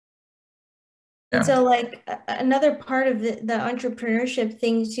And Yeah. so like another part of the entrepreneurship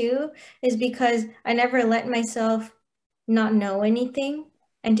thing too is because I never let myself not know anything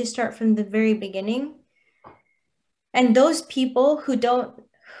and to start from the very beginning. And those people who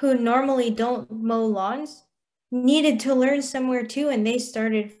normally don't mow lawns needed to learn somewhere too, and they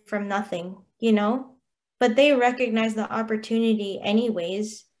started from nothing, you know? But they recognize the opportunity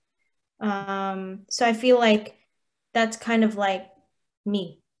anyways. So I feel like that's kind of like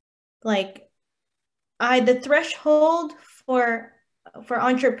me. Like the threshold for for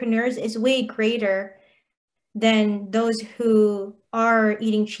entrepreneurs is way greater than those who are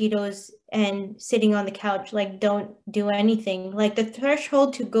eating Cheetos and sitting on the couch, like don't do anything. Like the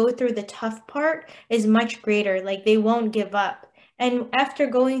threshold to go through the tough part is much greater. Like they won't give up. And after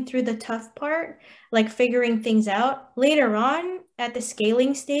going through the tough part, like figuring things out, later on at the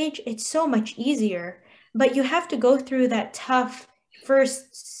scaling stage, it's so much easier. But you have to go through that tough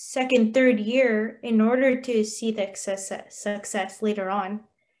first, second, third year in order to see the success later on.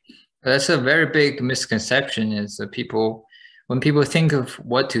 That's a very big misconception is that people, when people think of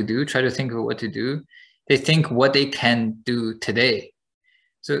what to do, try to think of what to do, they think what they can do today.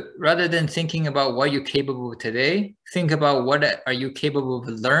 So rather than thinking about what you're capable of today, think about what are you capable of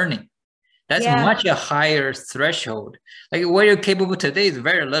learning. That's Yeah. much a higher threshold. Like what you're capable today is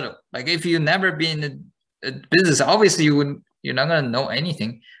very little. Like if you never been in a business, obviously you're not gonna know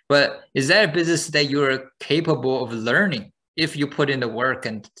anything. But is that a business that you're capable of learning if you put in the work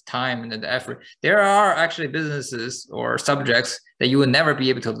and time and the effort? There are actually businesses or subjects that you will never be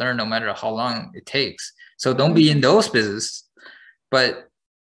able to learn no matter how long it takes. So don't be in Mhm. those business. But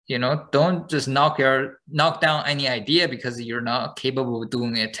don't just knock down any idea because you're not capable of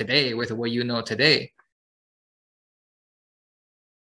doing it today with what you know today.